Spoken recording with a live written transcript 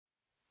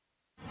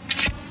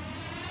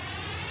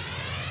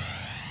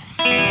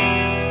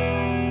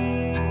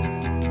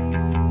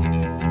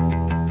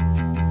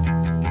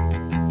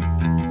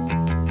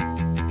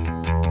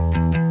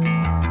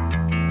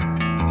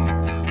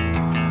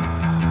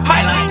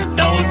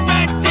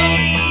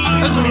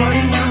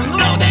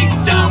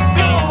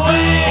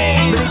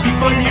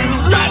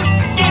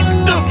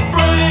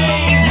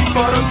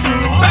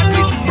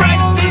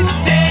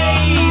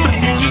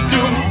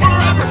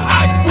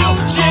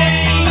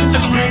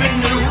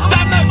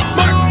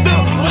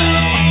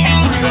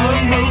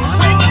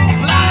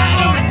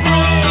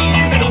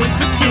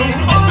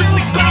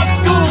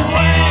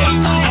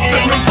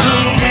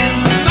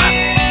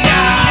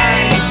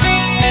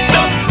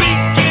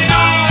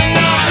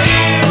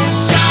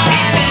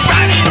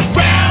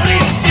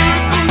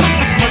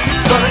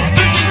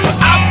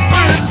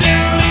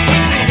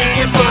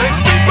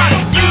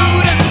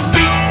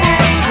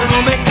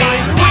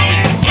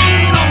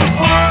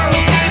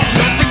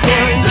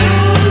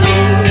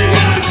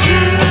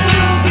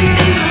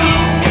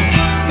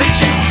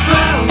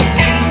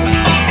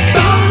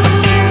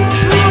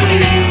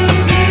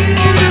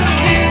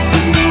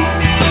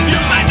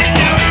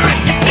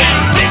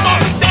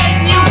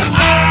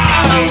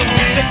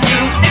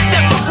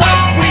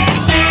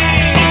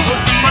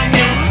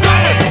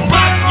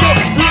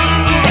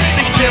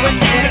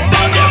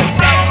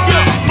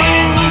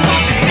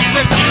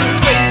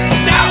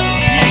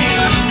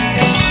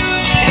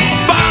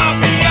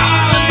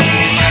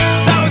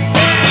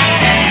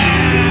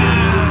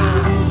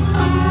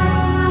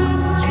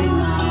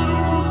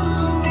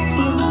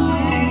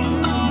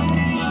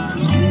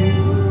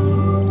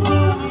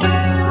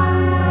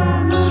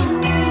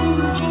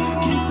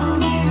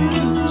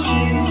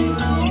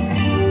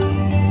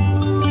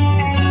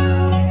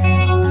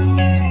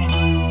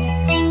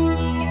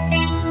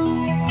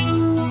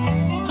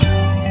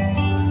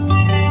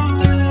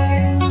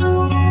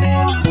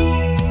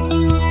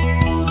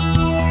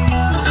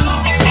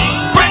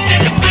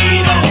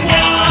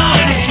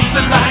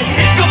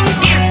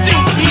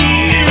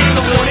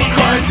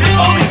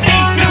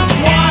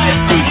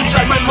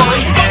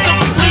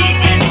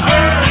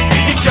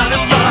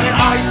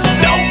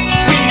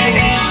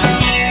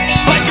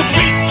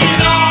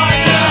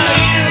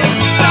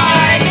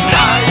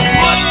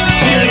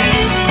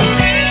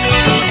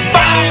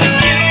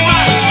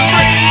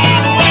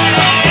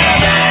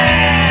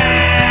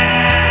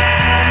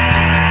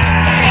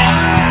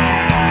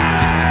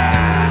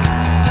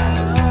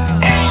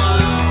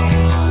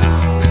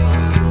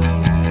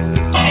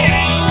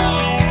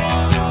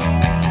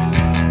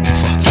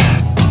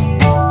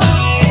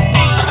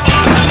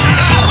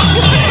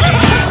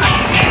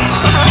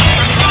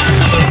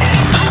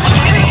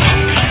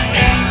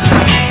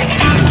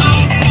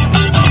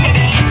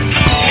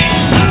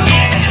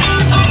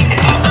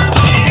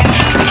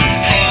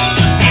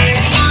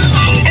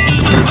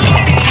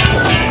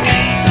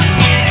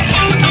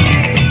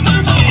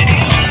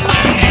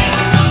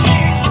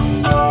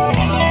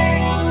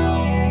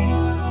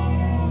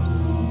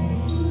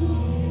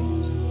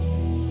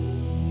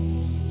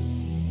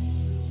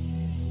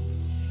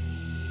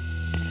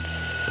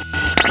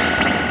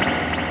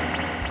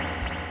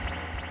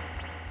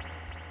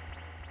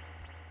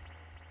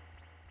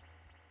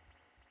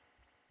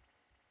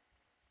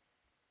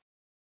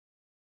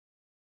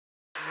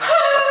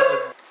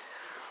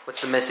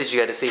What's the message you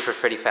got to say for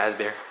Freddy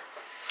Fazbear?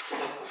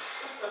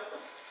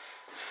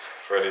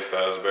 Freddy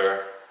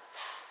Fazbear,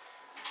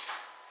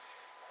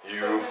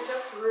 you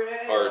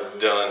are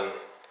done.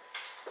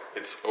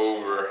 It's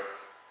over.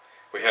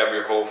 We have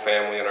your whole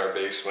family in our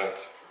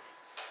basement.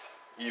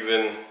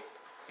 Even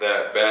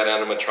that bad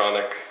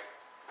animatronic,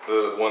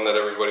 the one that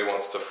everybody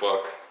wants to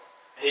fuck.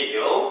 Hey,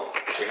 yo.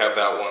 We have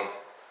that one.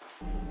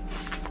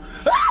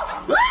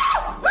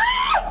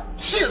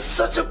 She is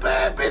such a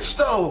bad bitch,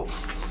 though.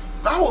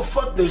 I will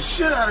fuck the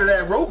shit out of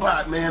that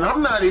robot, man.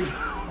 I'm not even...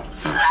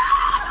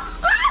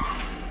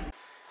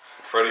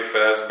 Freddy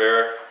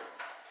Fazbear,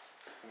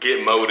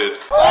 get moded.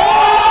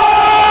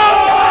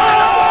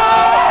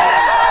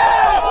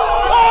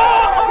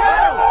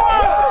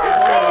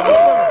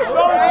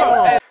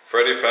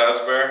 Freddy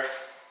Fazbear,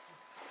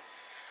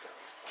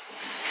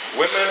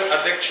 women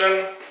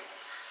addiction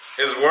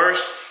is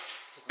worse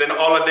than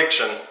all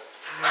addiction.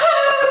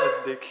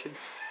 Addiction.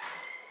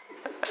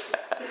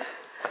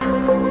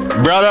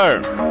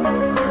 Brother,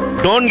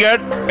 don't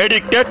get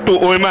addicted to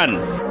women.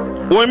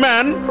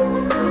 Women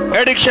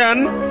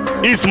addiction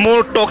is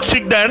more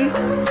toxic than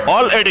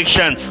all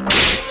addictions.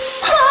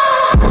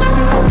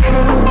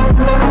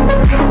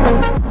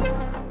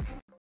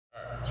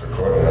 It's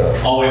recording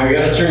now. Oh wait, we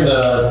gotta turn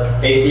the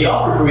AC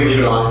off, or can we leave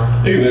it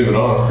on? You can leave it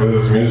on because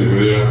it's a music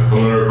video. I'm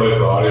gonna replace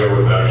the audio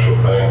with the actual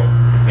thing.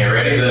 Okay,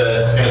 ready?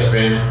 It's gonna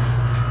spin.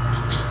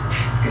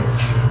 It's gonna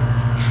spin.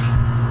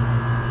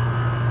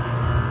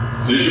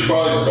 So you should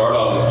probably start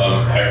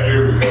on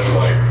Hector because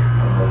like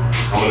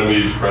I'm gonna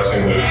be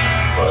pressing the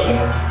button.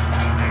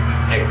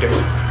 Hector.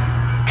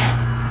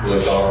 When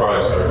the song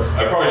probably starts.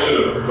 I probably should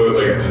have put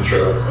like an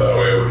intro so that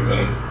way it would have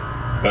been.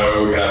 That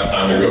way we can have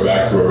time to go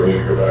back to where we need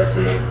to go back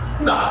to.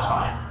 No, that's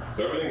fine.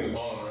 So everything's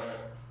on.